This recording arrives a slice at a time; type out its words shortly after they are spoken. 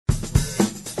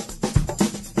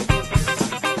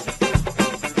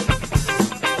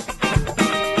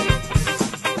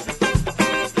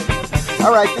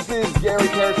All right, this is Gary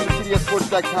Parrish from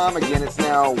CBSSports.com. Again, it's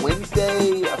now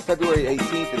Wednesday, February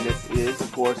 18th, and this is,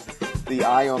 of course, the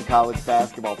Eye on College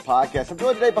Basketball podcast. I'm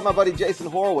joined today by my buddy Jason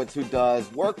Horowitz, who does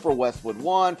work for Westwood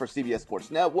One for CBS Sports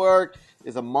Network,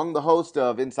 is among the hosts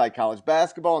of Inside College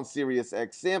Basketball on Sirius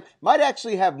XM. Might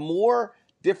actually have more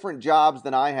different jobs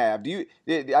than I have.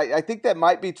 I think that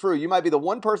might be true. You might be the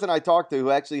one person I talk to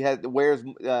who actually wears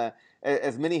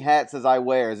as many hats as I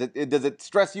wear. Does it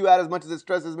stress you out as much as it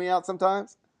stresses me out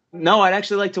sometimes? No, I'd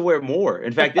actually like to wear more.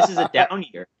 In fact, this is a down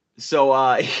year. So,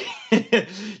 I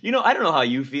don't know how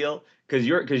you feel because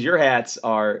your hats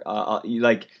are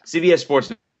like CBS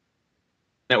Sports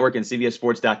Network and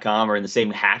CBSSports.com are in the same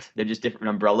hat. They're just different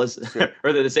umbrellas, sure.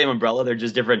 Or they're the same umbrella. They're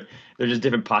just different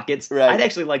pockets. Right. I'd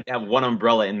actually like to have one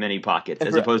umbrella in many pockets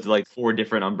as opposed to like four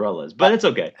different umbrellas. But it's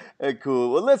okay.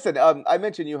 Cool. Well, listen, I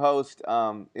mentioned you host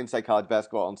Inside College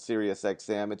Basketball on Sirius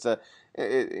XM. It's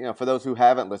for those who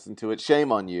haven't listened to it,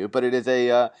 shame on you. But it's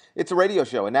a radio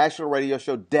show, a national radio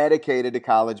show dedicated to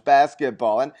college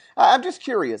basketball. And I'm just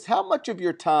curious, how much of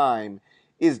your time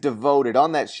is devoted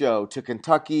on that show to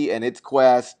Kentucky and its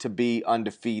quest to be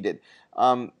undefeated?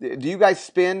 Do you guys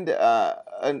spend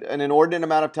an inordinate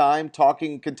amount of time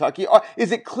talking Kentucky? Or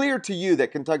is it clear to you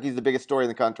that Kentucky is the biggest story in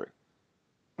the country?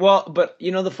 Well, but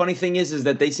the funny thing is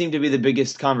that they seem to be the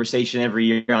biggest conversation every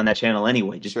year on that channel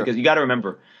anyway, just sure. Because you got to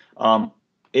remember,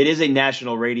 it is a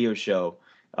national radio show.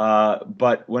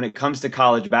 But when it comes to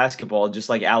college basketball, just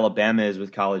like Alabama is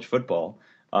with college football,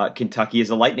 Kentucky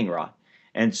is a lightning rod.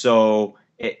 And so,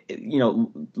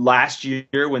 last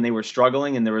year when they were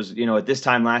struggling and there was, at this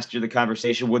time last year, the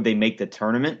conversation, would they make the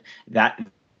tournament? That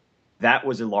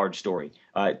was a large story.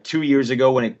 2 years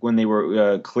ago when they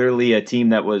were clearly a team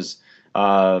that was,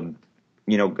 gonna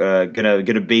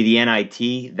be the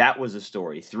NIT, that was a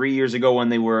story. 3 years ago when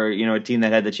they were, a team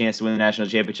that had the chance to win the national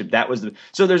championship,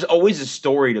 so there's always a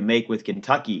story to make with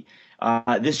Kentucky.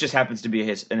 This just happens to be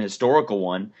an historical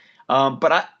one.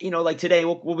 But like today,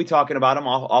 we'll be talking about them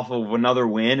off of another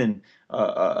win and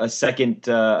a second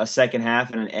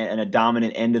half and a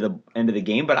dominant end of the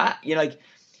game. But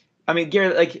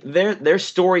Gary, like their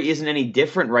story isn't any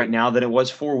different right now than it was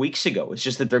 4 weeks ago. It's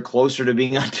just that they're closer to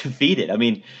being undefeated. I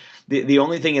mean, the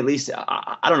only thing, at least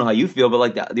I don't know how you feel, but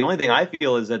like the only thing I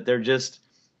feel is that they're just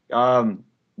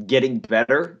getting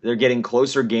better. They're getting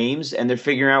closer games, and they're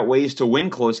figuring out ways to win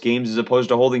close games as opposed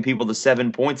to holding people to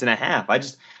 7 points and a half.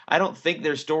 I don't think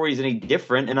their story is any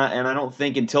different, and I don't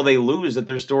think until they lose that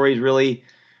their story is really,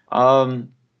 as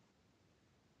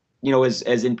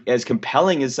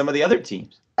compelling as some of the other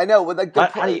teams. I know. Like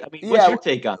what's your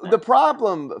take on that? The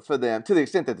problem for them, to the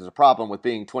extent that there's a problem with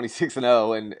being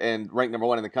 26-0 and ranked number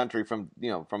one in the country from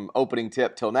opening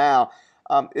tip till now,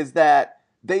 is that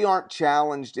they aren't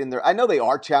challenged in their. I know they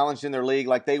are challenged in their league,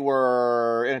 like they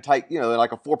were in a tight,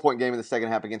 like a 4-point game in the second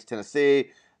half against Tennessee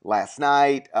last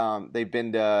night. They've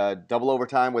been to double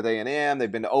overtime with A&M.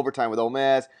 They've been to overtime with Ole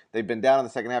Miss. They've been down in the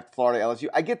second half to Florida, LSU.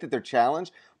 I get that they're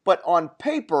challenged, but on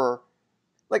paper,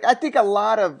 like I think a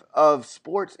lot of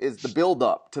sports is the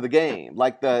build-up to the game,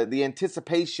 like the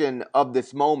anticipation of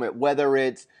this moment, whether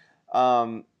it's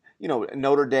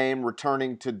Notre Dame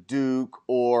returning to Duke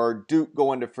or Duke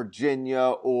going to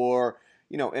Virginia, or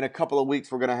in a couple of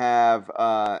weeks we're going to have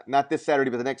not this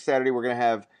Saturday but the next Saturday we're going to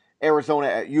have Arizona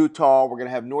at Utah. We're going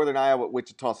to have Northern Iowa at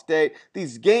Wichita State.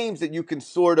 These games that you can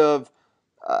sort of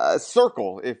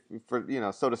circle,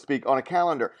 so to speak, on a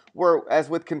calendar. Whereas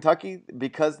with Kentucky,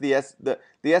 because the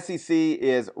SEC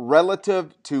is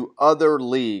relative to other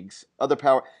leagues, other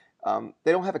power,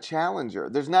 they don't have a challenger.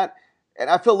 There's not, and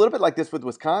I feel a little bit like this with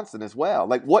Wisconsin as well.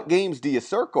 Like, what games do you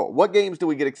circle? What games do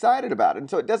we get excited about? And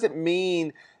so it doesn't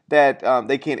mean that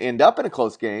they can't end up in a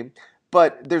close game,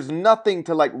 but there's nothing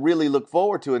to like really look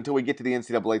forward to until we get to the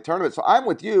NCAA tournament. So I'm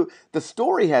with you. The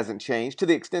story hasn't changed to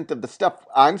the extent of the stuff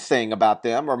I'm saying about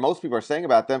them, or most people are saying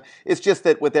about them. It's just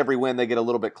that with every win, they get a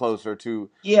little bit closer to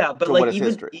what is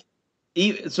history.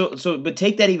 But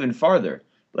take that even farther.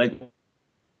 Like,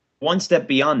 one step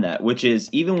beyond that, which is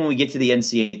even when we get to the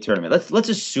NCAA tournament, let's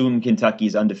assume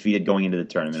Kentucky's undefeated going into the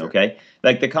tournament, sure. Okay?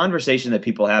 Like, the conversation that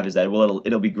people have is that, well,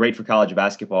 it'll be great for college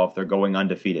basketball if they're going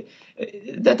undefeated.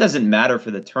 That doesn't matter for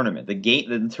the tournament.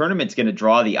 The tournament's going to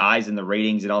draw the eyes and the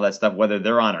ratings and all that stuff, whether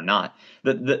they're on or not.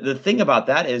 The thing about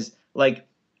that is, like,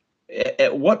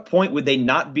 at what point would they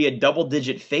not be a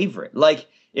double-digit favorite? Like,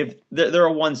 if they're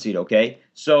a 1 seed, okay?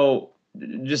 So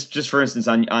just for instance,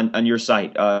 on your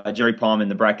site, Jerry Palm in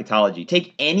the bracketology,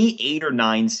 take any 8 or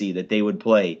 9 seed that they would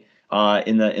play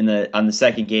on the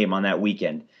second game on that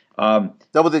weekend.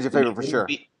 Double digit favorite for sure.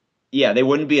 They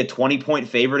wouldn't be a 20-point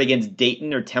favorite against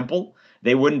Dayton or Temple.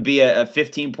 They wouldn't be a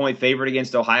 15-point favorite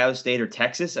against Ohio State or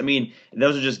Texas. I mean,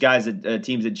 those are just guys that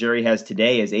teams that Jerry has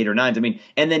today as 8 or 9s. I mean,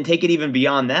 and then take it even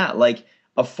beyond that, like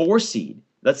a 4 seed.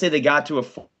 Let's say they got to a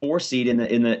 4 seed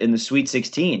in the Sweet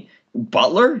 16.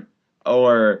 Butler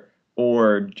or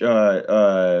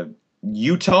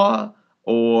Utah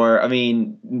or, I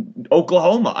mean,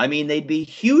 Oklahoma. I mean, they'd be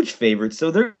huge favorites.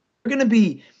 So they're going to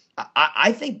be,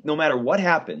 I think no matter what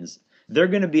happens, they're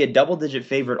going to be a double-digit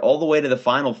favorite all the way to the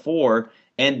Final Four,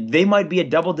 and they might be a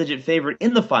double-digit favorite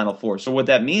in the Final Four. So what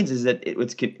that means is that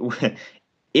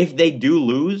if they do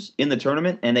lose in the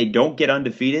tournament and they don't get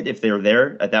undefeated, if they're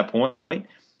there at that point,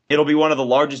 it'll be one of the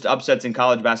largest upsets in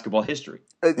college basketball history,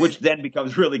 which then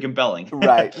becomes really compelling.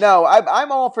 Right. No,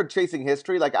 I'm all for chasing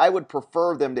history. Like, I would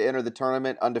prefer them to enter the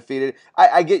tournament undefeated.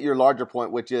 I get your larger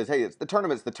point, which is, hey, the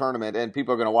tournament, and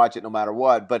people are going to watch it no matter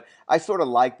what. But I sort of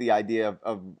like the idea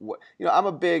of what, I'm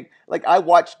a big, like,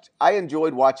 I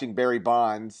enjoyed watching Barry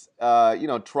Bonds,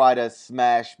 try to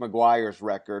smash McGuire's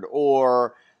record,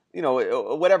 or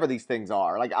whatever these things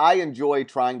are. Like, I enjoy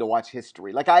trying to watch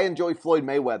history. Like, I enjoy Floyd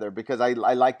Mayweather because I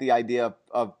like the idea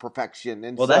of perfection.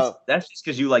 And well, so, that's just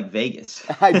because you like Vegas.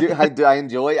 I do. I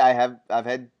enjoy. I've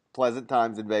had pleasant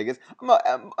times in Vegas.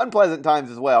 Unpleasant times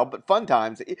as well, but fun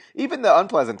times. Even the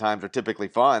unpleasant times are typically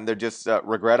fun. They're just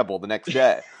regrettable the next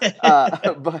day.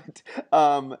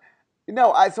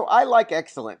 So I like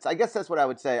excellence. I guess that's what I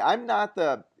would say. I'm not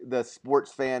the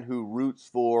sports fan who roots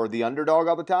for the underdog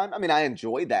all the time. I mean, I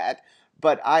enjoy that,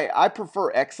 but I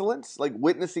prefer excellence, like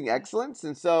witnessing excellence.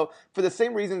 And so for the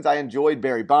same reasons I enjoyed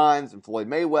Barry Bonds and Floyd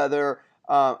Mayweather,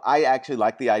 I actually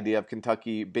like the idea of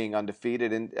Kentucky being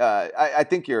undefeated. And I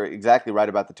think you're exactly right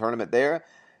about the tournament there.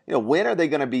 When are they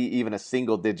going to be even a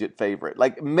single-digit favorite?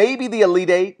 Like, maybe the Elite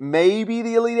Eight,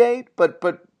 but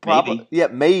probably, maybe. Yeah,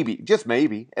 maybe, just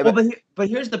maybe. Well, but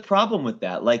here's the problem with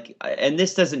that. Like, and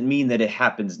this doesn't mean that it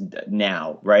happens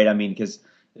now, right? I mean, because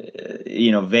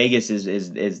Vegas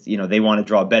is they want to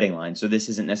draw a betting line, so this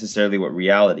isn't necessarily what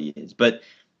reality is. But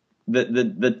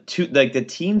the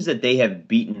teams that they have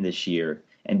beaten this year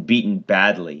and beaten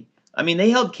badly. I mean, they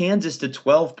held Kansas to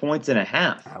 12 points and a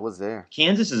half. I was there.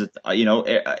 Kansas is,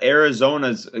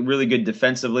 Arizona's really good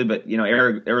defensively, but,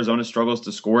 Arizona struggles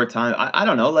to score at times. I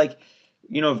don't know. Like,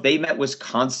 if they met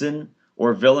Wisconsin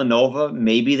or Villanova,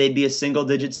 maybe they'd be a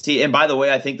single-digit seed. And by the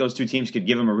way, I think those two teams could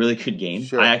give them a really good game.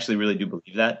 Sure. I actually really do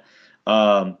believe that.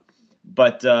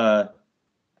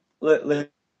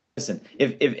 Listen,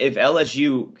 if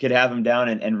LSU could have them down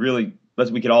and really –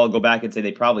 we could all go back and say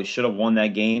they probably should have won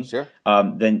that game. Sure.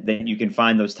 Then you can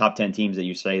find those top 10 teams that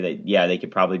you say that, yeah, they could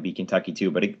probably beat Kentucky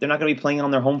too, but they're not going to be playing on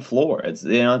their home floor. It's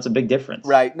a big difference.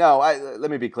 Right. No,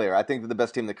 let me be clear. I think they're the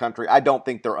best team in the country. I don't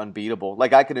think they're unbeatable.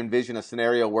 Like, I could envision a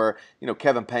scenario where,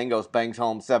 Kevin Pangos bangs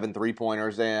home 7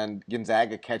 3-pointers and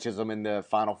Gonzaga catches them in the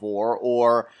Final Four,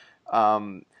 or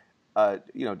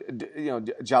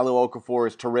Jalil Okafor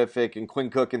is terrific, and Quinn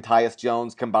Cook and Tyus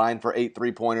Jones combine for 8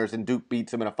 3-pointers, and Duke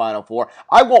beats them in a Final Four.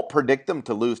 I won't predict them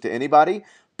to lose to anybody,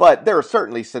 but there are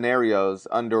certainly scenarios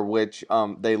under which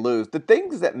they lose. The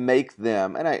things that make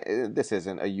them, and this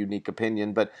isn't a unique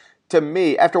opinion, but to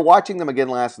me, after watching them again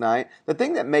last night, the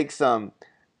thing that makes them,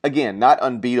 again, not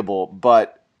unbeatable,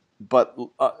 but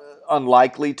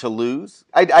unlikely to lose,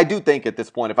 I do think at this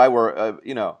point, if I were,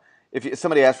 if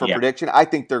somebody asked for a prediction, I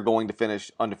think they're going to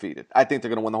finish undefeated. I think they're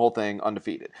going to win the whole thing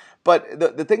undefeated. But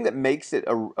the thing that makes it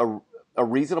a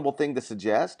reasonable thing to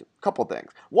suggest, a couple of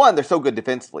things. One, they're so good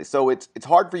defensively, so it's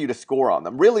hard for you to score on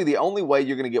them. Really, the only way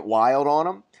you're going to get wild on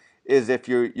them is if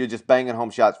you're just banging home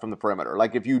shots from the perimeter.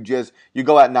 Like, if you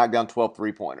go out and knock down 12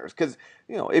 3-pointers. Because,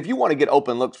 if you want to get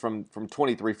open looks from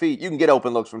 23 feet, you can get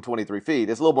open looks from 23 feet.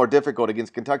 It's a little more difficult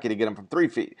against Kentucky to get them from 3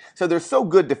 feet. So they're so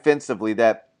good defensively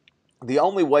that the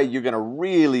only way you're going to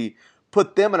really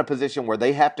put them in a position where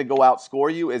they have to go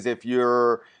outscore you is if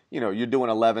you're doing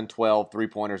 11, 12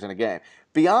 3-pointers in a game.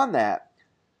 Beyond that,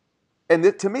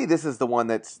 and to me, this is the one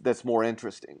that's more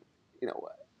interesting.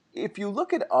 If you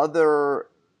look at other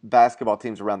basketball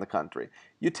teams around the country,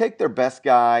 you take their best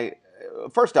guy.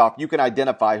 First off, you can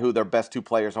identify who their best 2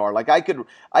 players are. Like, I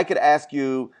could ask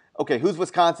you, okay, who's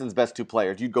Wisconsin's best 2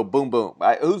 players? You'd go boom, boom.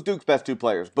 Who's Duke's best 2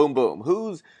 players? Boom, boom.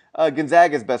 Who's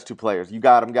Gonzaga's best 2 players? You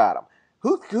got them.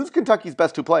 Who's Kentucky's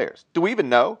best 2 players? Do we even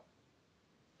know?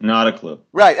 Not a clue.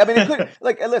 Right. I mean, it could,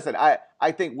 listen,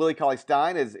 I think Willie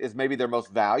Cauley-Stein is maybe their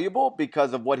most valuable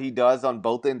because of what he does on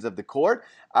both ends of the court.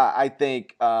 I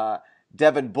think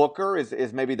Devin Booker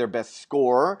is maybe their best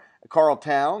scorer. Karl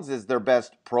Towns is their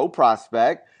best pro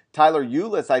prospect. Tyler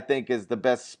Eulis, I think, is the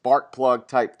best spark plug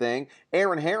type thing.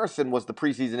 Aaron Harrison was the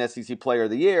preseason SEC Player of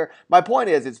the Year. My point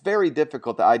is, it's very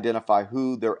difficult to identify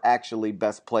who their actually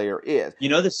best player is. You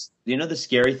know this. You know the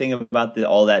scary thing about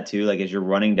all that too. Like as you're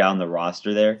running down the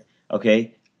roster there,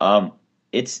 okay.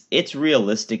 It's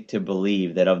realistic to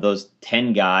believe that of those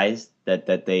 10 guys that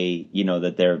they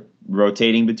that they're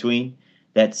rotating between,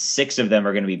 that 6 of them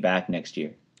are going to be back next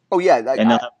year. Oh yeah,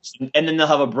 and then they'll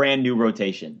have a brand new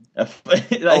rotation. If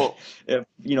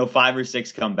 5 or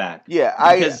 6 come back. Yeah,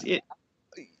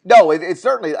 it's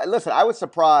certainly. Listen, I was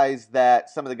surprised that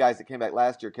some of the guys that came back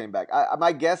last year came back.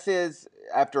 My guess is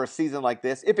after a season like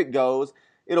this, if it goes,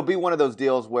 it'll be one of those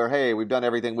deals where, hey, we've done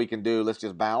everything we can do. Let's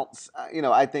just bounce.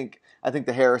 I think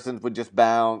the Harrisons would just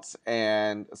bounce,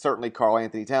 and certainly Karl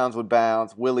Anthony Towns would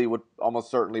bounce. Willie would almost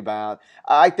certainly bounce.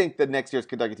 I think the next year's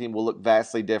Kentucky team will look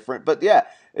vastly different. But yeah,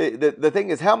 the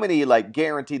thing is, how many like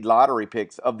guaranteed lottery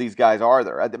picks of these guys are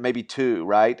there? Maybe 2,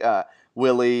 right?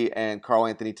 Willie and Karl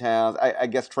Anthony Towns. I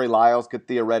guess Trey Lyles could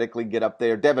theoretically get up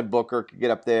there. Devin Booker could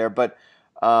get up there. But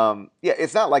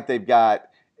it's not like they've got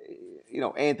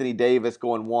Anthony Davis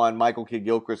going 1, Michael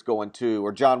Kidd-Gilchrist going 2,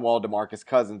 or John Wall, DeMarcus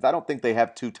Cousins. I don't think they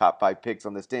have 2 top 5 picks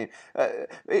on this team.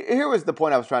 Here was the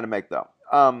point I was trying to make, though.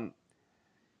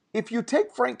 If you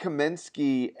take Frank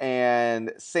Kaminsky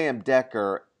and Sam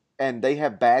Decker and they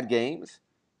have bad games,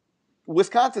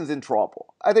 Wisconsin's in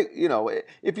trouble. I think,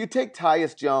 if you take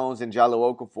Tyus Jones and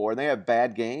Jalou Okafor and they have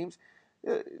bad games,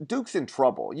 Duke's in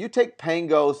trouble. You take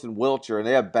Pangos and Wilcher and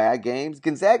they have bad games,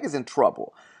 Gonzaga's in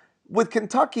trouble. With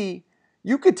Kentucky,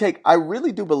 you could take, I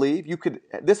really do believe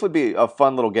this would be a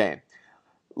fun little game.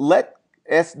 Let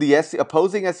the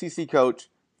opposing SEC coach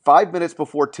 5 minutes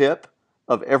before tip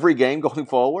of every game going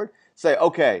forward say,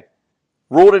 okay,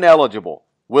 ruled ineligible,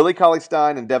 Willie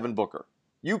Cauley-Stein and Devin Booker.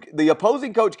 The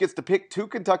opposing coach gets to pick 2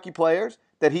 Kentucky players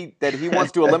that he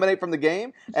wants to eliminate from the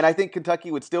game, and I think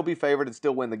Kentucky would still be favored and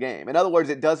still win the game. In other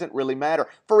words, it doesn't really matter.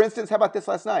 For instance, how about this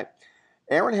last night?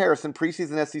 Aaron Harrison,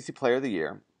 preseason SEC Player of the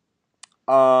Year.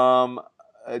 It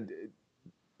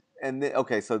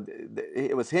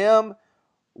was him,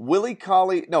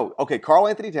 Karl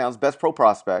Anthony Towns, best pro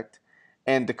prospect,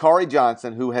 and Dakari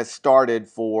Johnson, who has started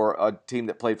for a team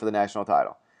that played for the national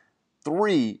title.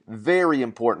 3 very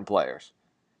important players.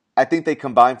 I think they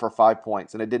combined for 5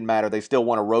 points, and it didn't matter. They still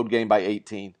won a road game by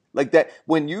 18. Like that,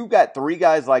 when you got 3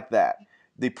 guys like that,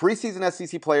 the preseason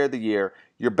SEC Player of the Year,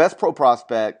 your best pro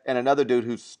prospect, and another dude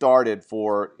who started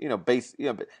for,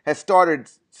 has started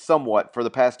somewhat for the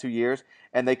past 2 years,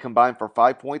 and they combine for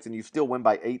 5 points, and you still win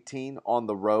by 18 on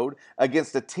the road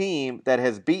against a team that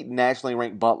has beaten nationally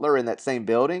ranked Butler in that same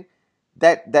building,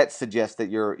 that suggests that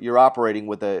you're operating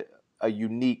with a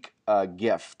unique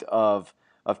gift of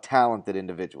talented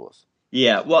individuals.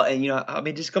 Yeah, well, and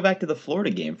just go back to the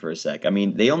Florida game for a sec.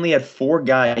 They only had 4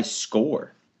 guys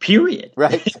score. Period.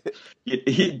 Right.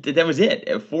 That was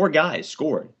it. 4 guys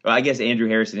scored. Well, I guess Andrew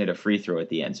Harrison hit a free throw at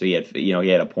the end, so he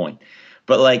had a point.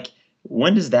 But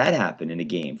when does that happen in a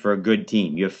game for a good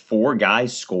team? You have 4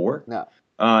 guys score? No.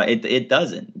 It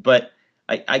doesn't. But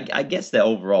I guess the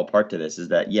overall part to this is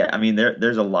that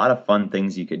there's a lot of fun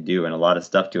things you could do and a lot of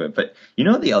stuff to it. But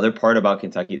the other part about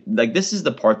Kentucky, this is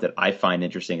the part that I find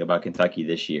interesting about Kentucky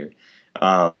this year,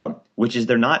 which is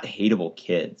they're not hateable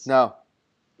kids. No.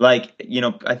 I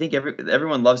think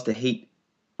everyone loves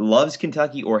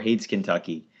Kentucky or hates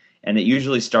Kentucky, and it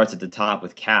usually starts at the top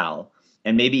with Cal,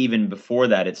 and maybe even before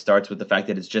that, it starts with the fact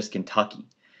that it's just Kentucky,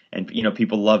 and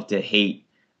people love to hate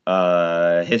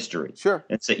history, sure,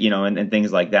 and so, and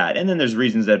things like that, and then there's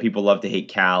reasons that people love to hate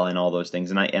Cal and all those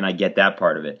things, and I get that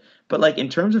part of it, but in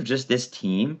terms of just this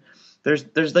team, they're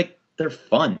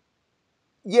fun.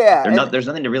 Yeah, there's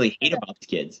nothing to really hate about these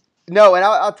kids. No, and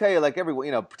I'll tell you,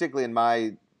 everyone, particularly in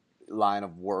my line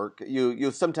of work,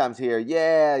 you'll sometimes hear,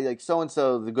 so and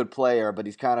so is a good player, but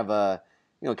he's kind of a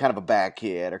bad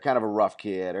kid, or kind of a rough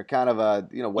kid, or kind of a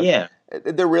Yeah.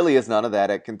 There really is none of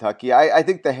that at Kentucky. I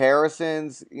think the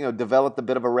Harrisons, developed a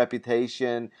bit of a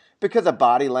reputation because of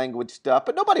body language stuff,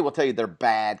 but nobody will tell you they're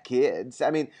bad kids.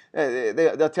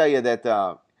 They'll tell you that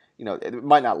they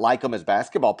might not like them as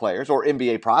basketball players or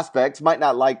NBA prospects, might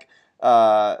not like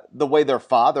the way their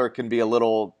father can be a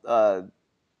little,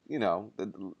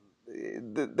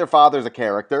 their father's a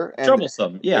character. And,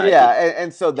 troublesome. Yeah. Yeah.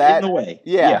 And so that. In the way.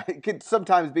 Yeah. It could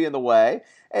sometimes be in the way.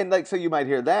 And so you might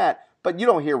hear that, but you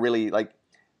don't hear really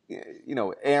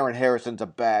Aaron Harrison's a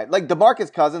bad,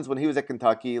 DeMarcus Cousins when he was at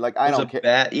Kentucky, I don't care.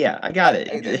 I got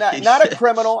it. Not a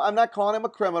criminal. I'm not calling him a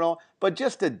criminal, but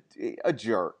just a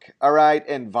jerk. All right.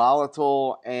 And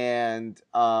volatile and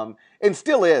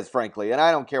still is, frankly. And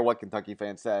I don't care what Kentucky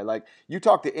fans say. You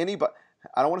talk to anybody,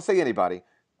 I don't want to say anybody,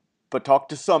 but talk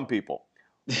to some people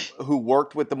who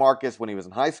worked with DeMarcus when he was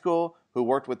in high school, who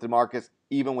worked with DeMarcus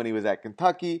even when he was at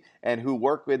Kentucky, and who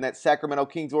worked in that Sacramento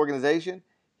Kings organization.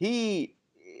 He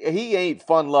ain't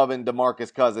fun-loving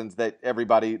DeMarcus Cousins that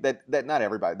not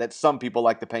everybody, that some people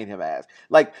like to paint him as.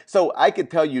 Like, so I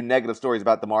could tell you negative stories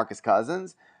about DeMarcus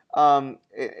Cousins. Again,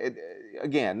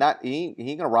 he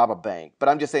ain't gonna rob a bank, but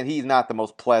I'm just saying he's not the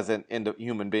most pleasant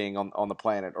human being on the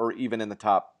planet, or even in the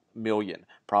top million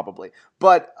probably.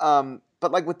 But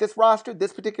like with this roster,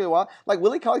 this particular one, like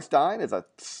Willie Cauley-Stein is a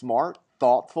smart,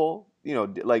 thoughtful,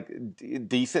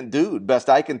 decent dude, best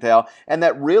I can tell, and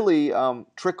that really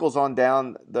trickles on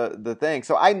down the thing.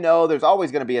 So I know there's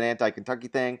always going to be an anti-Kentucky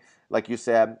thing, like you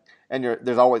said, and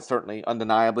there's always certainly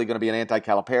undeniably going to be an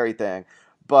anti-Calipari thing,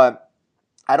 but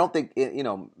I don't think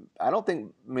you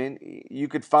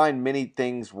could find many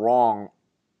things wrong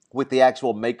with the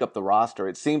actual makeup of the roster.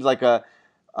 It seems like a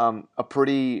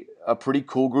pretty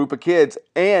cool group of kids,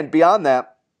 and beyond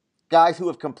that, guys who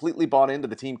have completely bought into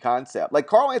the team concept. Like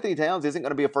Karl Anthony Towns isn't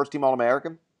going to be a first-team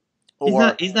All-American.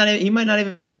 He's not. He might not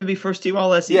even be first-team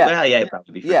All-SEC. Yeah, well, yeah, he'd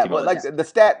probably be first-team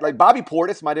All-SEC. Like Bobby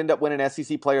Portis might end up winning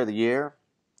SEC Player of the Year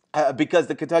because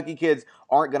the Kentucky kids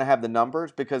aren't going to have the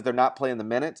numbers because they're not playing the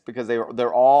minutes because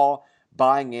they're all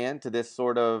buying into this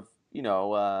sort of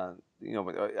I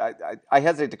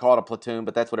hesitate to call it a platoon,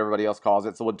 but that's what everybody else calls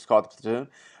it, so we'll just call it the platoon.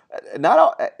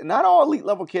 Not all elite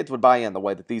level kids would buy in the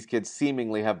way that these kids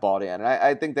seemingly have bought in, and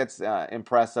I think that's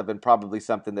impressive and probably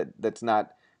something that's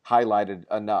not highlighted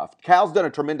enough. Cal's done a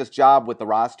tremendous job with the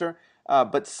roster,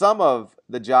 but some of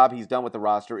the job he's done with the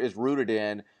roster is rooted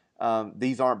in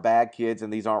these aren't bad kids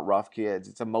and these aren't rough kids.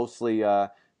 It's a mostly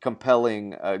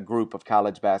compelling group of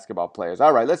college basketball players.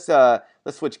 All right, let's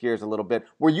switch gears a little bit.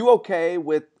 Were you okay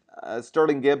with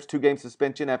Sterling Gibbs' 2-game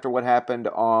suspension after what happened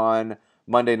on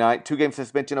Monday night? 2-game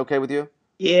suspension okay with you?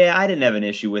 Yeah, I didn't have an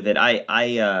issue with it.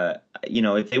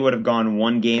 If they would have gone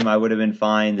 1 game, I would have been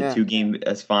fine. The 2-game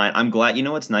is fine. I'm glad. You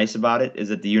know what's nice about it is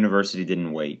that the university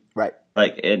didn't wait. Right.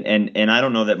 Like, and I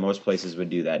don't know that most places would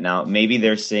do that. Now, maybe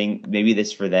they're saying, maybe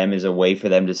this for them is a way for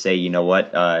them to say, you know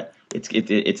what,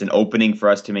 it's an opening for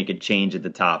us to make a change at the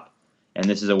top, and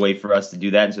this is a way for us to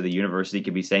do that, and so the university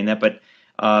could be saying that. But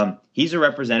he's a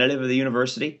representative of the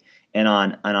university, and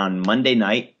on Monday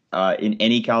night, in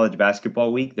any college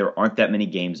basketball week, there aren't that many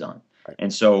games on. Right.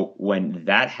 And so when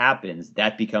that happens,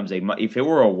 that becomes if it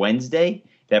were a Wednesday,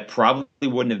 that probably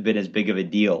wouldn't have been as big of a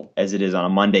deal as it is on a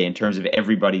Monday in terms of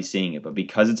everybody seeing it. But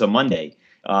because it's a Monday,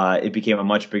 it became a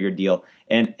much bigger deal.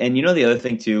 And the other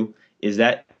thing too is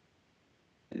that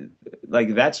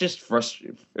that's just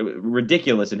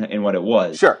ridiculous in what it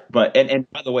was. Sure. But and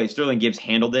by the way, Sterling Gibbs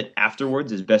handled it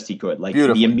afterwards as best he could. Like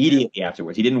immediately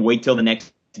afterwards, he didn't wait till the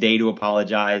next day to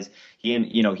apologize.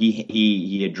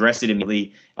 He addressed it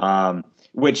immediately.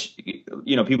 Which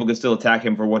people could still attack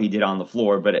him for what he did on the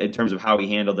floor, but in terms of how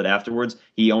he handled it afterwards,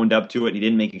 he owned up to it. He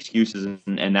didn't make excuses,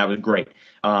 and that was great.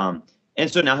 And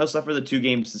so now he'll suffer the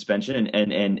 2-game suspension,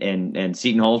 and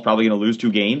Seton Hall is probably going to lose 2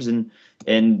 games, and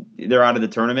they're out of the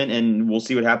tournament, and we'll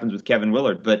see what happens with Kevin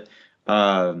Willard. But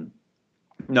I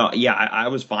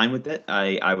was fine with it.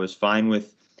 I was fine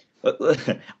with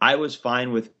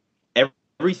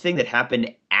everything that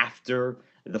happened after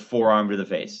the forearm to the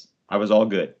face. I was all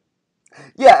good.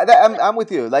 Yeah, I'm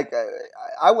with you. Like,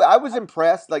 I was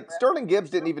impressed. Like, Sterling Gibbs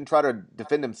didn't even try to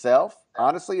defend himself,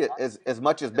 honestly, as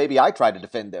much as maybe I tried to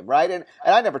defend him, right? And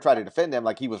I never tried to defend him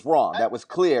like he was wrong. That was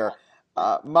clear.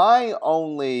 My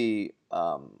only,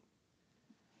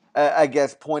 I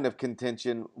guess, point of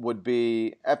contention would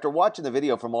be, after watching the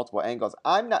video from multiple angles,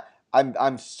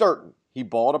 I'm certain he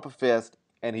balled up a fist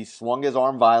and he swung his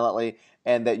arm violently,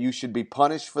 and that you should be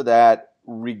punished for that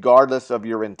regardless of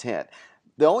your intent.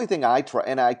 The only thing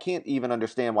and I can't even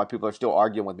understand why people are still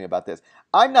arguing with me about this,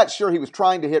 I'm not sure he was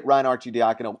trying to hit Ryan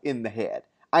Arcidiacono in the head.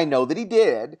 I know that he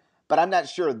did, but I'm not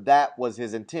sure that was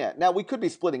his intent. Now, we could be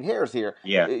splitting hairs here.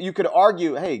 Yeah. You could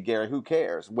argue, hey, Gary, who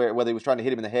cares? Whether he was trying to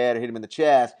hit him in the head or hit him in the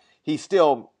chest, he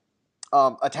still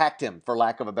attacked him, for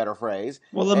lack of a better phrase.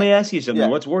 Well, let me ask you something. Yeah.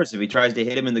 What's worse, if he tries to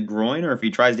hit him in the groin or if he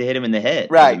tries to hit him in the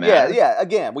head? Right, yeah.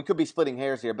 Again, we could be splitting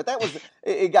hairs here, but that was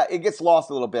it gets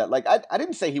lost a little bit. Like, I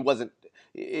didn't say he wasn't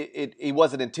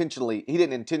intentionally, he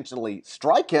didn't intentionally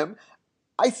strike him.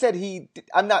 I said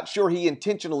I'm not sure he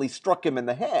intentionally struck him in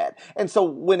the head. And so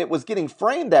when it was getting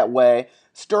framed that way,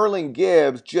 Sterling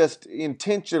Gibbs just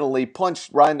intentionally punched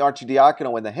Ryan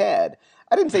Arcidiacono in the head.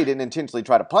 I didn't say he didn't intentionally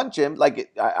try to punch him.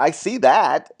 Like, I see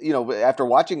that, after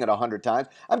watching it 100 times.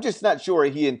 I'm just not sure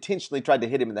he intentionally tried to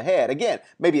hit him in the head. Again,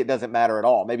 maybe it doesn't matter at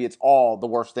all. Maybe it's all the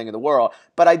worst thing in the world.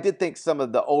 But I did think some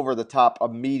of the over-the-top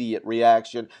immediate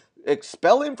reaction,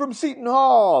 expel him from Seton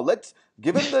Hall. Let's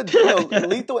give him the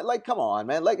lethal. Like, come on,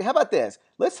 man. Like, how about this?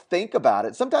 Let's think about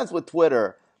it. Sometimes with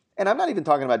Twitter, and I'm not even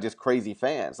talking about just crazy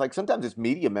fans. Like, sometimes it's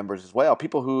media members as well,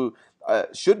 people who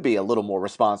should be a little more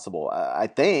responsible, I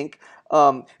think.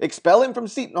 Expel him from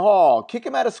Seton Hall, kick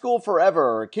him out of school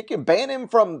forever, ban him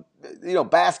from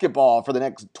basketball for the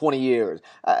next 20 years.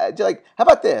 Like, how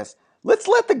about this? Let's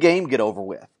let the game get over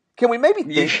with. Can we maybe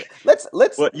think? Let's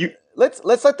let the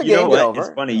game get over. It's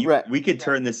funny. We could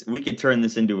turn this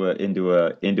into a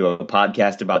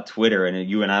podcast about Twitter, and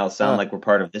you and I will sound like we're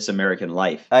part of This American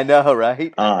Life. I know,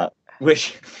 right? And we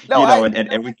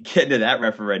can get into that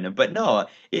referendum. But no,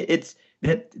 that's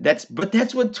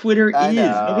what Twitter is.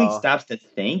 Nobody stops to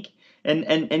think.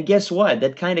 And guess what?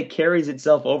 That kind of carries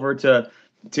itself over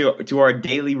to our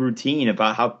daily routine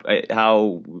about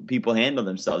how people handle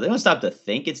themselves. They don't stop to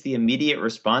think. It's the immediate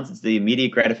response. It's the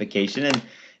immediate gratification.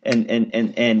 And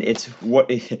it's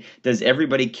what does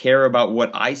everybody care about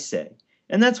what I say?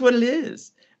 And that's what it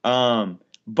is.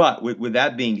 But with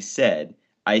that being said,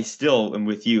 I still am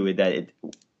with you that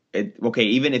okay,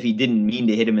 even if he didn't mean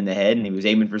to hit him in the head and he was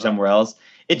aiming for somewhere else,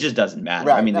 it just doesn't matter.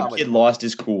 Right, I mean, the kid lost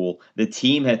his cool. The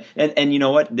team had, and you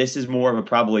know what? This is more of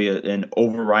probably an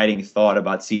overriding thought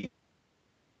about Seton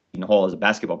Hall as a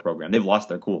basketball program. They've lost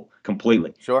their cool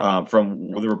completely. Sure.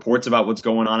 From the reports about what's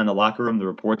going on in the locker room, the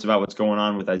reports about what's going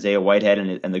on with Isaiah Whitehead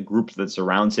and the group that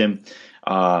surrounds him,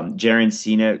 Jaren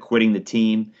Cena quitting the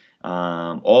team.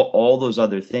 All those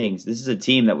other things. This is a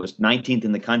team that was 19th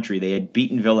in the country. They had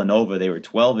beaten Villanova. They were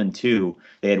 12-2.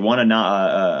 They had won a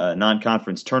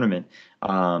non-conference tournament.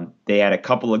 They had a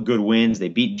couple of good wins. They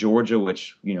beat Georgia,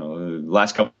 which, the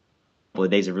last couple of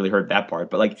days have really hurt that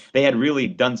part. But, like, they had really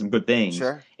done some good things.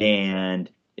 Sure. And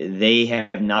they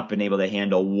have not been able to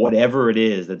handle whatever it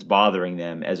is that's bothering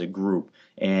them as a group.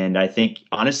 And I think,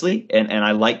 honestly, and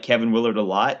I like Kevin Willard a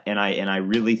lot, and I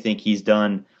really think he's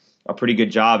done a pretty good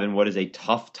job in what is a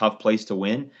tough place to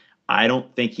win. I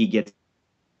don't think he gets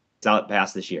out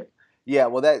past this year. Yeah,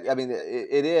 well,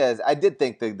 it is. I did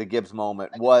think the Gibbs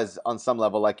moment was, on some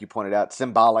level, like you pointed out,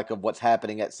 symbolic of what's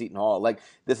happening at Seton Hall. Like,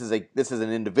 this is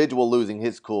an individual losing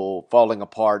his cool, falling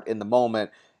apart in the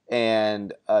moment,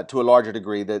 and to a larger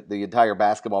degree, that the entire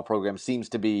basketball program seems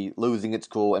to be losing its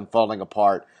cool and falling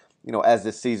apart, as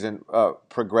this season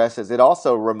progresses. It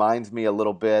also reminds me a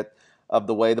little bit of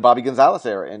the way the Bobby Gonzalez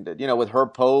era ended, with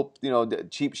Herb Pope,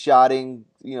 cheap shotting,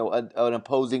 an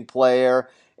opposing player,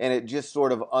 and it just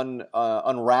sort of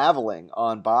unraveling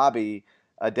on Bobby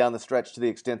down the stretch to the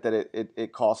extent that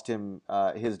it cost him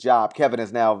his job. Kevin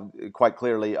is now quite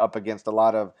clearly up against a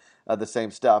lot of the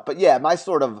same stuff. But yeah, my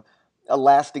sort of a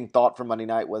lasting thought from Monday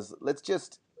night was let's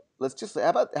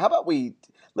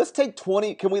take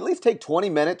 20. Can we at least take 20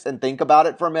 minutes and think about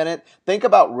it for a minute? Think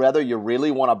about whether you really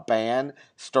want to ban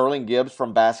Sterling Gibbs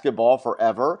from basketball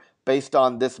forever based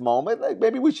on this moment. Like,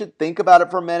 maybe we should think about it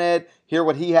for a minute, hear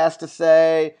what he has to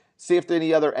say, see if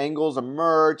any other angles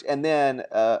emerge, and then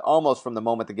almost from the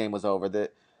moment the game was over,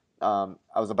 that I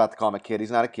was about to call him a kid.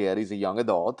 He's not a kid. He's a young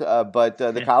adult. But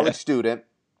the college student.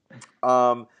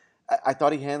 I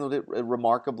thought he handled it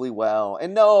remarkably well.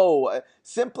 And no,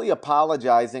 simply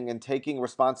apologizing and taking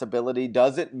responsibility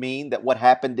doesn't mean that what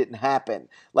happened didn't happen.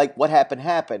 Like, what happened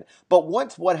happened. But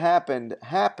once what happened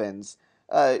happens,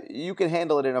 you can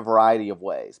handle it in a variety of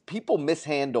ways. People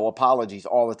mishandle apologies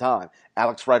all the time.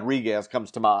 Alex Rodriguez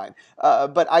comes to mind.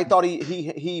 But I thought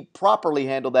he properly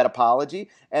handled that apology.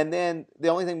 And then the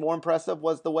only thing more impressive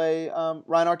was the way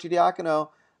Ryan Arcidiacono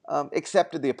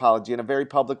accepted the apology in a very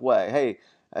public way. Hey,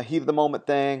 a heat of the moment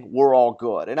thing, we're all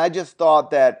good. And I just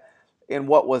thought that in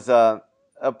what was a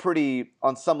pretty,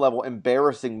 on some level,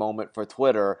 embarrassing moment for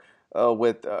Twitter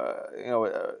with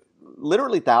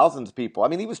literally thousands of people. I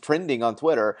mean, he was trending on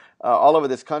Twitter all over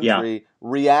this country,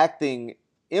 reacting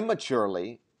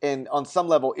immaturely and on some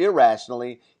level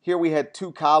irrationally. Here we had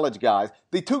two college guys,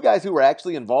 the two guys who were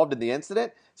actually involved in the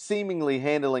incident, seemingly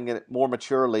handling it more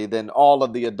maturely than all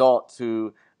of the adults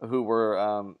who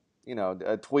were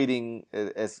tweeting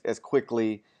as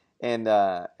quickly and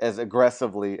as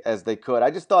aggressively as they could.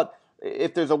 I just thought,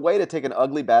 if there's a way to take an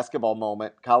ugly basketball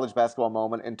moment, college basketball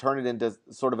moment, and turn it into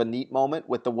sort of a neat moment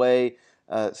with the way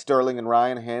Sterling and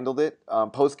Ryan handled it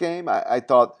post-game, I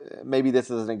thought maybe this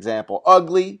is an example.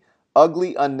 Ugly,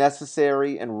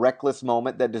 unnecessary, and reckless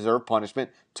moment that deserved punishment.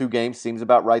 2 games seems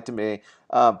about right to me.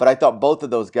 But I thought both of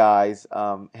those guys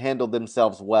handled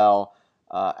themselves well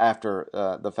after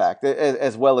the fact,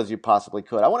 as well as you possibly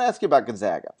could. I want to ask you about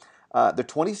Gonzaga. They're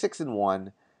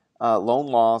 26-1, lone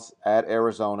loss at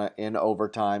Arizona in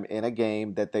overtime in a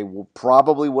game that they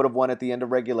probably would have won at the end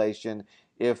of regulation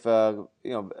if a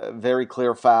very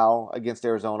clear foul against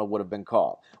Arizona would have been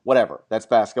called. Whatever. That's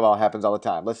basketball. It happens all the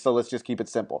time. Let's just keep it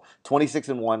simple.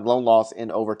 26-1, lone loss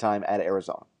in overtime at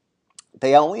Arizona.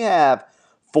 They only have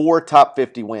 4 top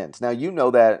 50 wins. Now, you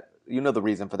know the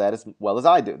reason for that as well as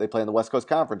I do. They play in the West Coast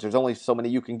Conference. There's only so many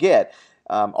you can get.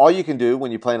 All you can do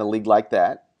when you play in a league like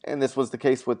that, and this was the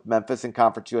case with Memphis and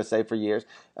Conference USA for years,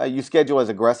 you schedule as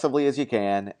aggressively as you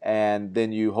can, and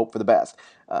then you hope for the best.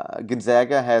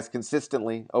 Gonzaga has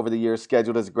consistently, over the years,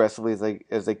 scheduled as aggressively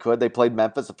as they could. They played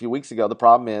Memphis a few weeks ago. The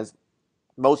problem is,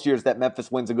 most years that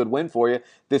Memphis wins a good win for you.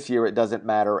 This year it doesn't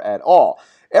matter at all.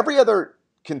 Every other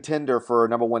contender for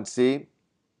number 1 seed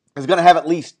is going to have at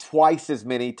least twice as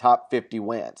many top 50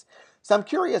 wins. So I'm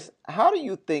curious, how do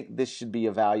you think this should be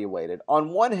evaluated? On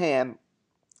one hand,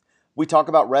 we talk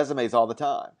about resumes all the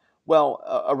time. Well,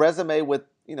 a resume with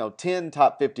 10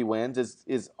 top 50 wins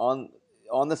is on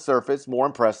the surface more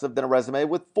impressive than a resume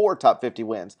with 4 top 50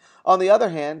 wins. On the other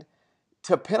hand,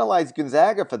 to penalize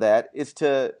Gonzaga for that is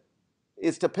to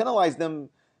penalize them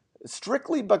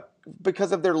strictly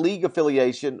because of their league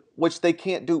affiliation, which they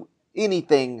can't do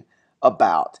anything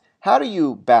about. How do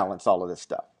you balance all of this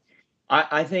stuff?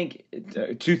 I think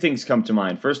 2 things come to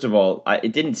mind. First of all,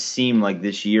 it didn't seem like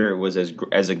this year was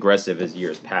as aggressive as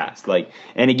years past.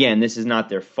 And again, this is not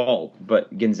their fault,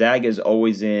 but Gonzaga is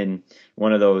always in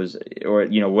one of those, or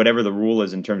whatever the rule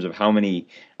is in terms of how many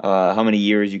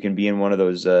years you can be in one of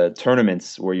those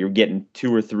tournaments where you're getting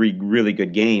 2 or 3 really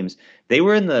good games. They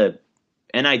were in the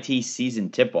NIT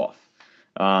season tip-off.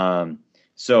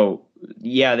 So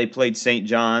yeah, they played St.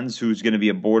 John's, who's going to be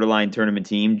a borderline tournament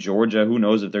team. Georgia, who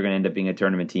knows if they're going to end up being a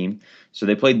tournament team. So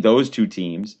they played those 2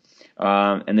 teams.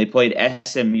 And they played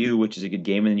SMU, which is a good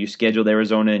game. And then you scheduled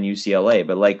Arizona and UCLA.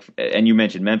 But and you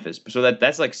mentioned Memphis. So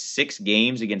that's 6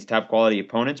 games against top quality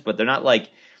opponents, but they're not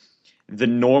the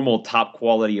normal top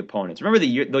quality opponents. Remember the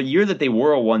year that they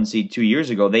were a 1 seed 2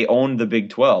 years ago, they owned the Big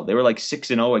 12. They were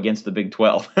 6-0 against the Big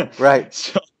 12. Right.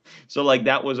 So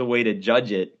that was a way to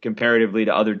judge it comparatively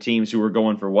to other teams who were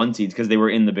going for 1 seeds because they were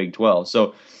in the Big 12.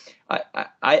 So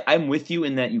I'm with you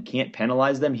in that you can't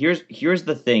penalize them. Here's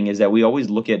the thing is that we always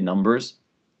look at numbers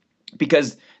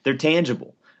because they're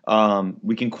tangible.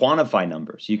 We can quantify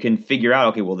numbers. You can figure out,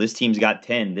 okay, well, this team's got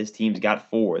 10, this team's got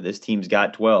 4, this team's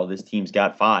got 12, this team's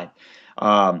got 5.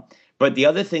 But the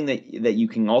other thing that you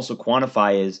can also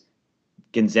quantify is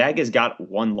Gonzaga's got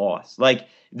 1 loss.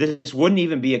 This wouldn't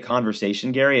even be a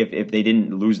conversation, Gary, if they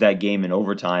didn't lose that game in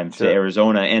overtime to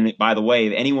Arizona. And by the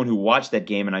way, anyone who watched that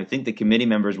game, and I think the committee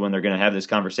members, when they're going to have this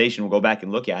conversation, will go back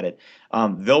and look at it.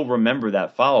 They'll remember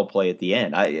that foul play at the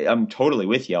end. I'm totally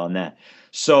with you on that.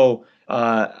 So,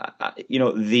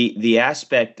 the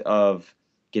aspect of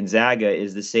Gonzaga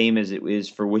is the same as it is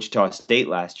for Wichita State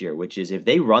last year, which is if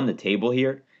they run the table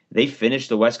here, they finish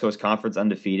the West Coast Conference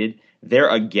undefeated. They're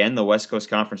again the West Coast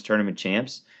Conference tournament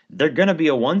champs. They're going to be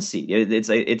a 1 seed.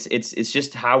 It's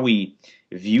just how we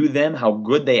view them, how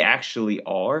good they actually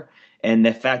are, and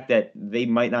the fact that they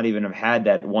might not even have had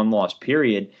that 1-loss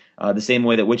period, the same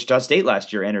way that Wichita State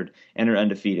last year entered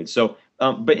undefeated. So,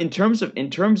 but in terms of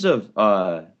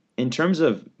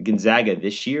Gonzaga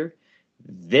this year,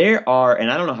 there are,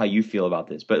 and I don't know how you feel about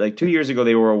this, but 2 years ago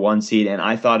they were a 1 seed, and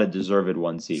I thought a deserved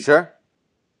 1 seed. Sure.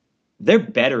 They're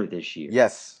better this year.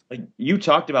 Yes. You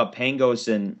talked about Pangos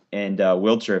and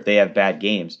Wiltshire if they have bad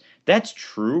games. That's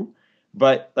true,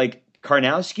 but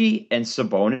Karnowski and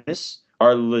Sabonis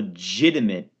are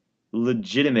legitimate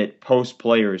post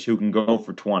players who can go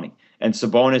for 20. And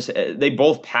Sabonis, they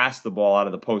both pass the ball out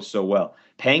of the post so well.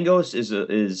 Pangos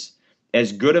is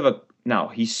as good of a, now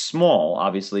he's small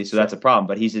obviously, so that's a problem,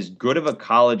 but he's as good of a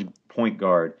college point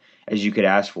guard as you could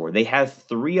ask for. They have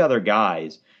 3 other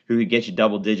guys who could get you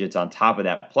double digits on top of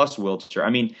that, plus Wiltshire. I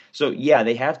mean, so yeah,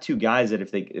 they have 2 guys that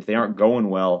if they aren't going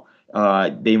well,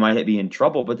 they might be in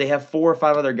trouble. But they have 4 or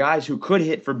 5 other guys who could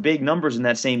hit for big numbers in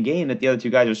that same game that the other 2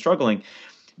 guys are struggling.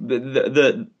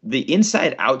 The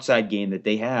inside outside game that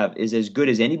they have is as good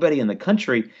as anybody in the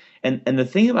country. And the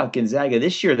thing about Gonzaga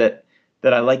this year that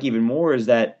I like even more is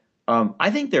that I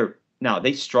think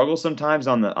they struggle sometimes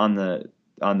on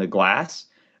the glass.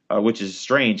 Which is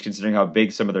strange considering how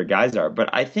big some of their guys are. But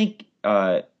I think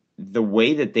the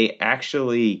way that they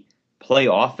actually play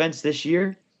offense this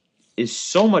year is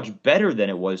so much better than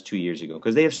it was 2 years ago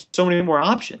because they have so many more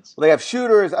options. Well, they have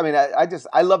shooters. I mean,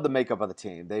 I love the makeup of the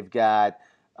team. They've got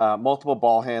multiple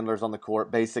ball handlers on the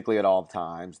court basically at all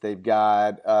times. They've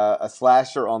got a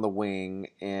slasher on the wing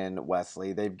in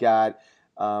Wesley. They've got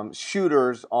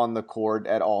shooters on the court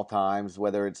at all times,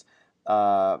 whether it's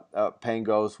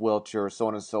Pangos, Wiltshire, so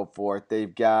on and so forth.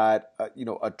 They've got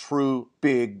a true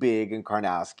big in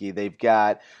Karnowski. They've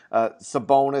got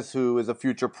Sabonis, who is a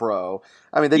future pro.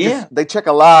 I mean, they check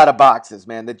a lot of boxes,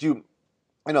 man. That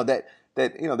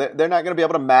they're not going to be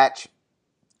able to match,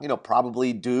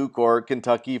 probably Duke or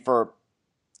Kentucky for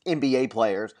NBA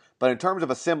players. But in terms of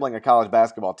assembling a college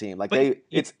basketball team,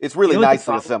 it's really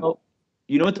nicely assembled.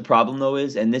 You know what the problem though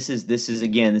is, and this is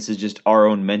just our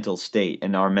own mental state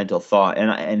and our mental thought,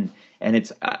 and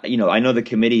it's I know the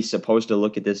committee's supposed to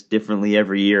look at this differently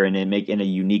every year and make in a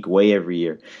unique way every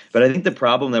year, but I think the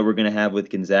problem that we're going to have with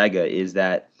Gonzaga is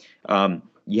that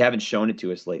you haven't shown it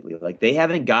to us lately. Like, they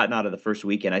haven't gotten out of the first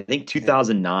weekend. I think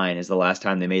 2009 is the last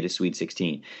time they made a Sweet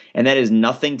 16, and that has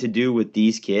nothing to do with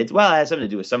these kids. Well, it has something to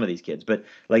do with some of these kids, but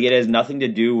like, it has nothing to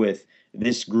do with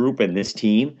this group and this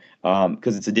team,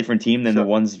 because it's a different team than the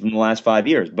ones from the last 5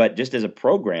 years. But just as a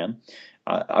program,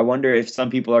 I wonder if some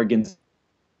people are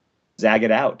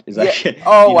Gonzaga'd out. Is that,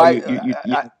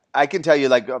 I can tell you,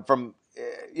 like, from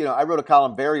I wrote a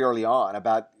column very early on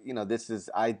about this is,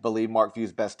 I believe, Mark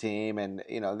Few's best team, and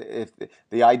if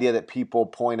the idea that people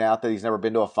point out that he's never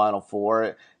been to a Final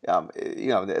Four,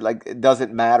 like, it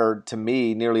doesn't matter to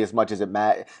me nearly as much as it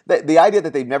matters. The idea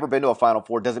that they've never been to a Final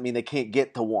Four doesn't mean they can't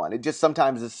get to one. It just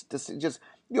sometimes it's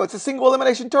a single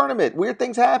elimination tournament. Weird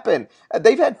things happen.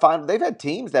 They've had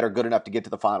teams that are good enough to get to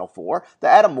the Final Four. The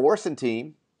Adam Morrison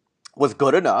team was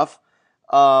good enough.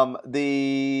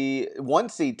 The 1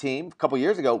 seed team a couple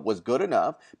years ago was good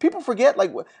enough. People forget,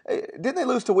 like, didn't they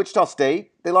lose to Wichita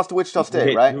State? They lost to Wichita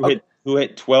State, right? Who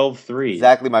hit 12 threes.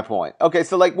 Exactly my point. Okay,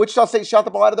 so, like, Wichita State shot the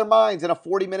ball out of their minds in a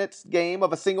 40-minute game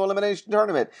of a single elimination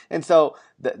tournament. And so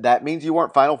that means you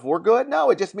weren't Final Four good? No,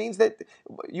 it just means that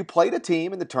you played a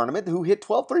team in the tournament who hit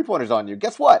 12 three-pointers on you.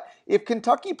 Guess what? If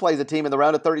Kentucky plays a team in the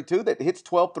round of 32 that hits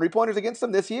 12 three-pointers against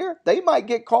them this year, they might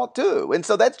get caught too. And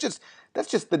so that's just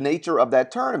the nature of that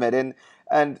tournament.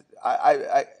 And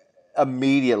I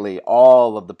immediately,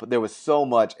 there was so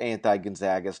much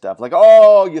anti-Gonzaga stuff. Like,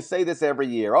 oh, you say this every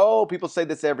year. Oh, people say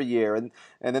this every year. And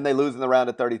then they lose in the round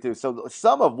of 32. So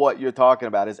some of what you're talking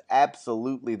about is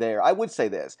absolutely there. I would say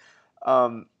this.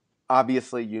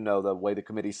 Obviously, the way the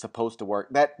committee's supposed to work,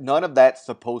 that none of that's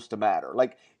supposed to matter.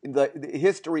 Like, the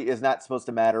history is not supposed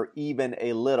to matter even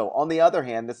a little. On the other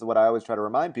hand, this is what I always try to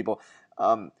remind people.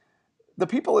 The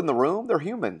people in the room, they're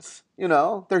humans.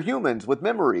 They're humans with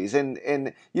memories,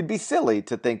 and you'd be silly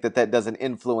to think that doesn't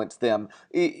influence them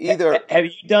either. Have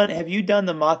you done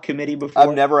the mock committee before?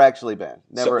 I've never actually been.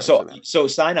 So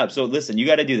sign up. So listen, you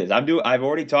got to do this. I've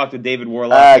already talked with David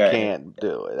Warlock. I can't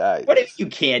do it. What if you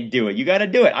can't do it? You got to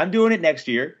do it. I'm doing it next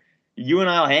year. You and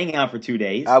I'll hang out for 2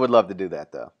 days. I would love to do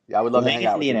that, though. Yeah, I would love to hang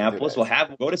out with Indianapolis. We'll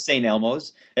go to St.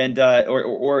 Elmo's, and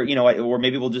or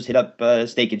maybe we'll just hit up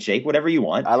Steak and Shake, whatever you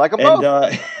want. I like them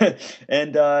both.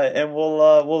 And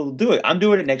we'll do it. I'm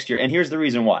doing it next year, and here's the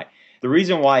reason why. The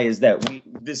reason why is that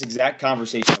this exact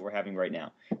conversation that we're having right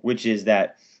now, which is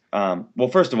that,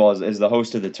 first of all, as the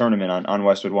host of the tournament on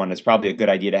Westwood One, it's probably a good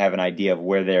idea to have an idea of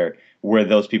where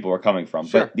those people are coming from.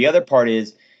 Sure. But the other part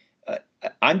is,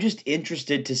 I'm just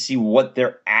interested to see what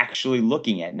they're actually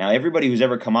looking at. Now, everybody who's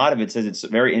ever come out of it says it's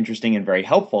very interesting and very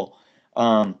helpful.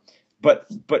 But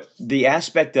the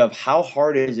aspect of how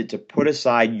hard is it to put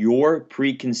aside your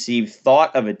preconceived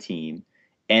thought of a team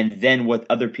and then what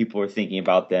other people are thinking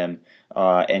about them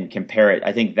and compare it,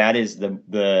 I think that is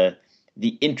the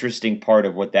interesting part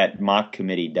of what that mock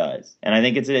committee does. And I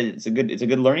think it's a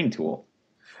good learning tool.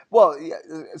 Well, yeah,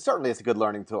 certainly it's a good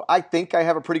learning tool. I think I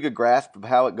have a pretty good grasp of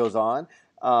how it goes on,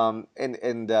 but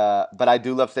I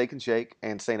do love Steak and Shake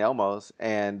and St. Elmo's,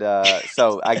 and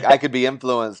so I could be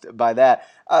influenced by that.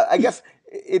 I guess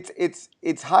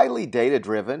it's highly data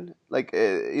driven. Like,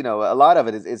 a lot of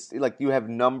it is like you have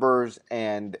numbers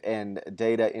and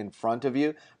data in front of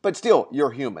you, but still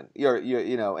you're human. You're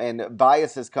and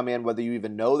biases come in whether you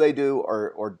even know they do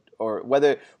or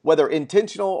whether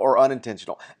intentional or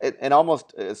unintentional, and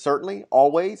almost certainly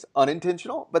always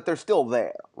unintentional, but they're still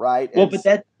there, right? Well,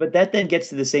 but that then gets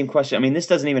to the same question. I mean, this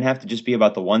doesn't even have to just be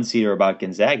about the 1 seed or about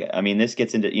Gonzaga. I mean, this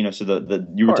gets into so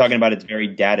you were talking about it's very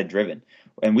data driven,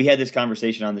 and we had this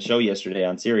conversation on the show yesterday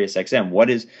on Sirius XM. What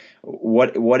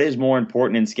is more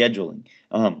important in scheduling?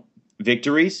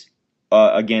 Victories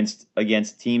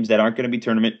against teams that aren't going to be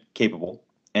tournament capable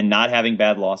and not having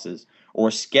bad losses, or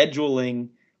scheduling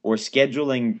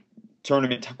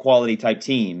tournament quality type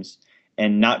teams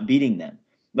and not beating them.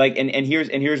 Like, and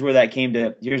here's where that came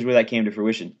to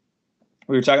fruition.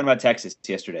 We were talking about Texas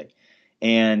yesterday,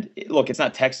 and look, it's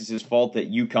not Texas's fault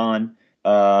that UConn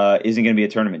isn't going to be a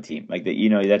tournament team. Like that,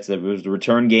 it was the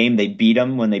return game. They beat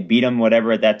them when they beat them,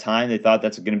 whatever at that time. They thought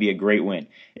that's going to be a great win.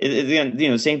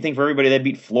 Same thing for everybody that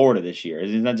beat Florida this year.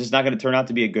 It's not going to turn out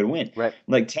to be a good win. Right.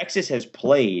 Like Texas has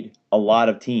played a lot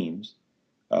of teams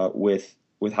with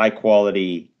high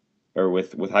quality or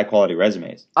with high quality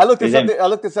resumes. I looked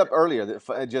this up earlier,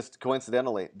 just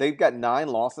coincidentally. They've got 9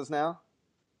 losses now.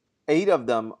 8 of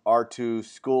them are to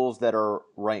schools that are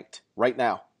ranked right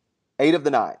now. 8 of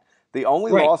the 9. The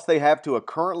only loss they have to a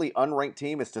currently unranked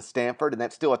team is to Stanford, and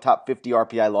that's still a top 50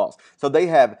 RPI loss. So they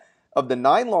have, of the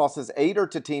 9 losses, 8 are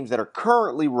to teams that are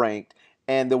currently ranked,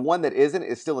 and the one that isn't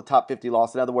is still a top 50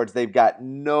 loss. In other words, they've got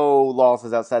no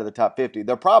losses outside of the top 50.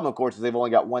 Their problem, of course, is they've only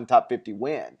got 1 top 50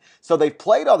 win. So they've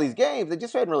played all these games. They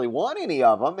just hadn't really won any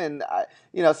of them. And,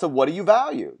 so what do you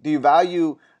value? Do you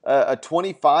value a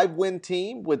 25-win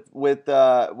team with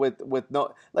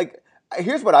no – like –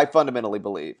 here's what I fundamentally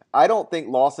believe. I don't think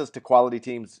losses to quality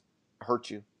teams hurt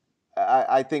you.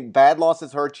 I think bad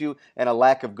losses hurt you, and a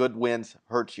lack of good wins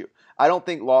hurts you. I don't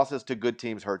think losses to good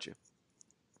teams hurt you.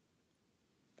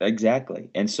 Exactly.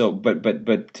 And so,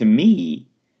 but to me,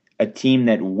 a team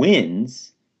that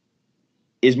wins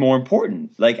is more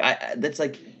important. Like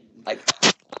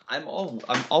I'm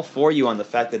all for you on the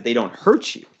fact that they don't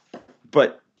hurt you,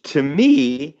 but to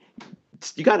me,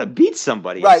 you got to beat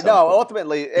somebody. Right. No,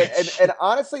 ultimately, and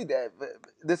honestly,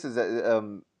 this is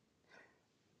an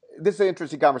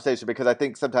interesting conversation because I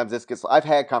think sometimes I've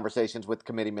had conversations with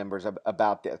committee members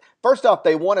about this. First off,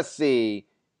 they want to see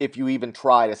if you even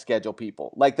try to schedule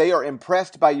people. Like, they are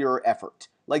impressed by your effort.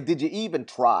 Like, did you even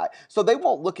try? So they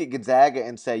won't look at Gonzaga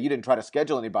and say, you didn't try to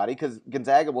schedule anybody, because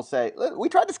Gonzaga will say, we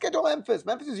tried to schedule Memphis.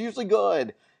 Memphis is usually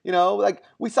good. Like,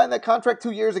 we signed that contract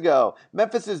 2 years ago.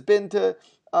 Memphis has been to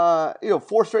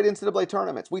 4 straight NCAA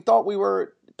tournaments. We thought we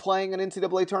were playing an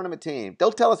NCAA tournament team.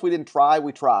 They'll tell us we didn't try,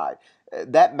 we tried.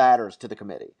 That matters to the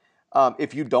committee.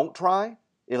 If you don't try,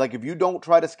 if you don't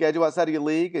try to schedule outside of your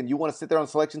league and you want to sit there on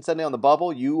Selection Sunday on the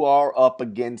bubble, you are up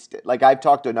against it. Like, I've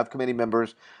talked to enough committee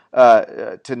members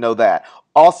to know that.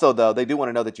 Also, though, they do want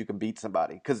to know that you can beat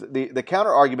somebody. Because the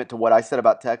counter argument to what I said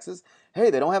about Texas, hey,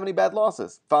 they don't have any bad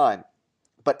losses. Fine.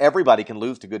 But everybody can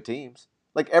lose to good teams.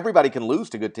 Like, everybody can lose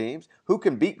to good teams. Who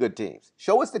can beat good teams?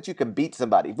 Show us that you can beat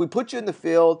somebody. If we put you in the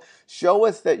field, show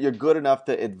us that you're good enough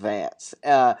to advance.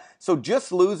 So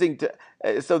just losing to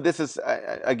so this is,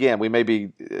 again, we may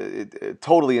be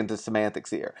totally into semantics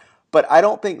here. But I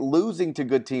don't think losing to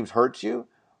good teams hurts you.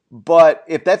 But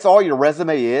if that's all your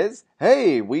resume is,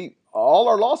 hey, all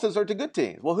our losses are to good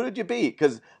teams. Well, who did you beat?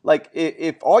 Because, like,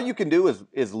 if all you can do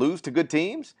is lose to good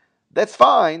teams, that's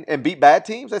fine, and beat bad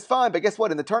teams, that's fine. But guess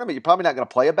what? In the tournament, you're probably not going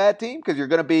to play a bad team because you're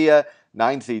going to be a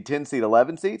 9 seed, 10 seed,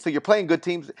 11 seed. So you're playing good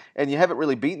teams, and you haven't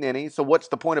really beaten any. So what's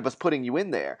the point of us putting you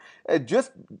in there?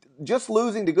 Just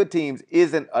losing to good teams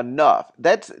isn't enough.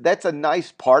 That's a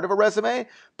nice part of a resume,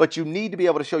 but you need to be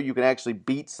able to show you can actually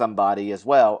beat somebody as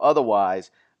well.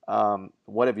 Otherwise,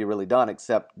 what have you really done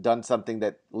except done something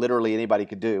that literally anybody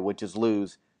could do, which is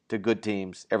lose to good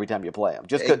teams every time you play them.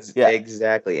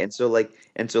 Exactly. And so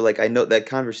I know that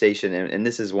conversation, and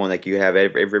this is one like you have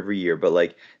every year, but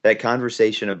like that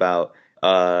conversation about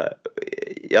bad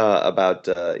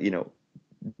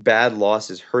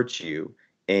losses hurt you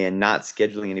and not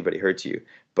scheduling anybody hurts you.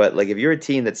 But like if you're a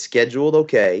team that's scheduled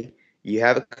okay, you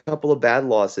have a couple of bad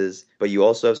losses, but you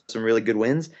also have some really good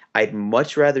wins, I'd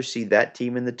much rather see that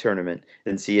team in the tournament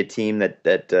than see a team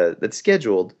that's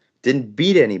scheduled, didn't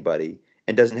beat anybody,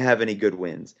 and doesn't have any good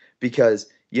wins. Because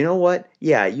you know what?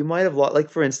 Yeah, you might have lost. Like,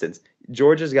 for instance,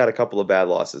 Georgia's got a couple of bad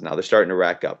losses now. They're starting to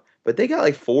rack up. But they got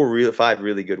like 5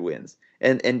 really good wins.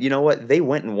 And you know what? They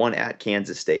went and won at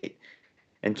Kansas State.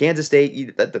 And Kansas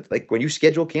State, like when you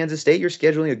schedule Kansas State, you're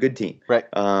scheduling a good team. Right.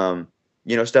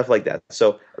 Stuff like that.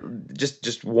 So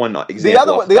just one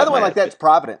example. The other one like that's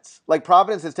Providence. Like,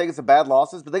 Providence has taken some bad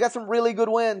losses, but they got some really good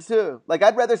wins too. Like,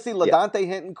 I'd rather see LaDonte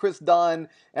Hinton, Chris Dunn,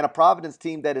 and a Providence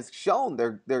team that has shown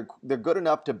they're good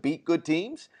enough to beat good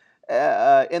teams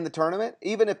in the tournament.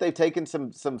 Even if they've taken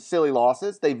some silly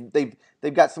losses, they've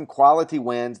got some quality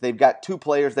wins. They've got 2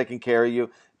 players that can carry you.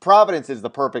 Providence is the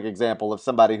perfect example of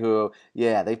somebody who,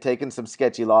 they've taken some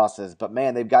sketchy losses, but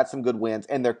man, they've got some good wins,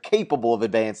 and they're capable of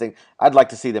advancing. I'd like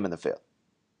to see them in the field.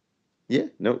 Yeah,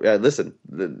 no, listen,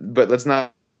 but let's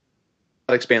not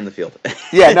expand the field.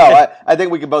 I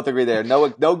think we can both agree there. No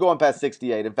going past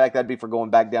 68. In fact, I'd be for going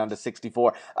back down to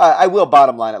 64. I will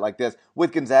bottom line it like this.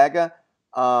 With Gonzaga,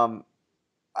 I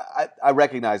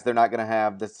recognize they're not going to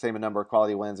have the same number of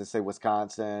quality wins as, say,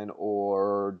 Wisconsin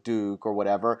or Duke or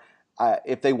whatever.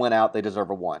 if they went out, they deserve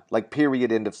a 1. Like,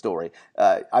 period, end of story.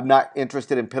 I'm not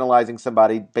interested in penalizing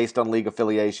somebody based on league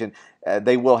affiliation.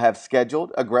 They will have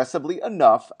scheduled aggressively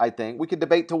enough, I think. We could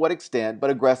debate to what extent, but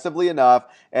aggressively enough,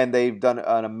 and they've done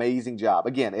an amazing job,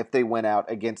 again, if they went out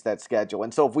against that schedule.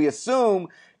 And so if we assume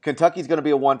Kentucky's going to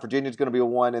be a 1, Virginia's going to be a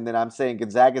 1, and then I'm saying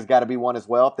Gonzaga's got to be 1 as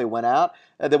well if they went out,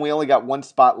 then we only got 1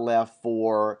 spot left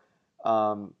for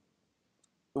 1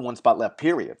 spot left,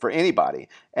 period, for anybody.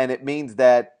 And it means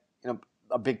that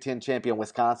a Big Ten champion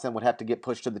Wisconsin would have to get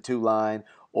pushed to the 2 line,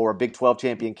 or a Big 12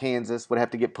 champion Kansas would have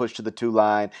to get pushed to the 2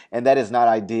 line, and that is not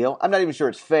ideal. I'm not even sure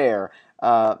it's fair,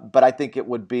 but I think it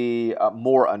would be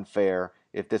more unfair,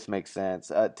 if this makes sense,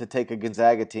 to take a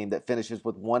Gonzaga team that finishes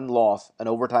with 1 loss, an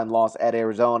overtime loss at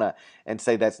Arizona, and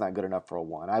say that's not good enough for a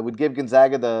 1. I would give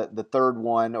Gonzaga the 3rd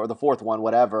one or the 4th one,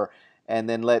 whatever, and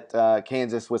then let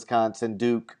Kansas, Wisconsin,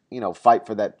 Duke, fight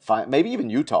for that. Maybe even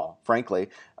Utah, frankly.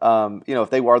 If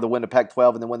they were to win the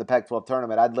Pac-12 and then win the Pac-12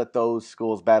 tournament, I'd let those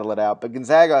schools battle it out. But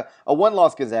Gonzaga, a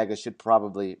 1-loss Gonzaga should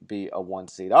probably be a 1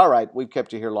 seed. All right, we've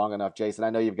kept you here long enough, Jason. I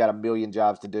know you've got a million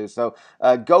jobs to do, so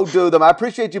go do them. I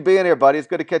appreciate you being here, buddy. It's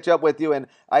good to catch up with you, and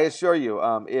I assure you,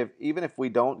 even if we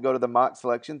don't go to the mock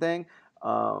selection thing,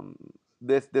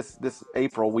 this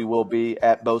April we will be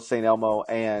at both St. Elmo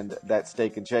and that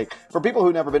Steak and Shake. For people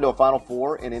who've never been to a Final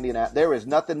Four in Indianapolis, there is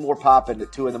nothing more popping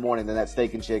at 2 in the morning than that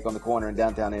Steak and Shake on the corner in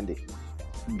downtown Indy.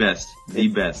 Best.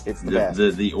 It's the best.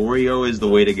 The Oreo is the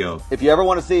way to go. If you ever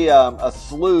want to see a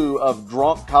slew of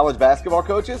drunk college basketball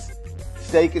coaches,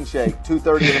 Steak and Shake,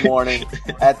 2:30 in the morning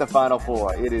at the Final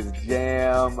Four. It is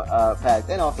jam-packed.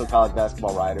 And also college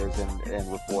basketball writers and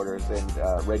reporters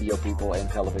and radio people and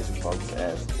television folks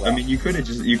as well. I mean, you could have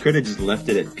just left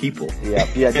it at people. Yeah.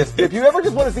 If you ever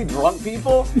just want to see drunk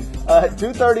people,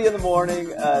 2:30 in the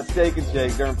morning, Steak and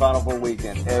Shake during Final Four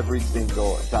weekend every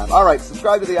single time. All right,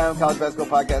 subscribe to the Ion College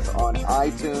Basketball Podcast on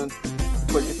iTunes.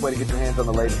 Quickest way to get your hands on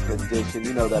the latest edition.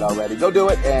 You know that already. Go do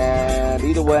it. And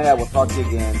either way, I will talk to you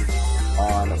again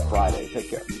on Friday.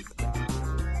 Take care.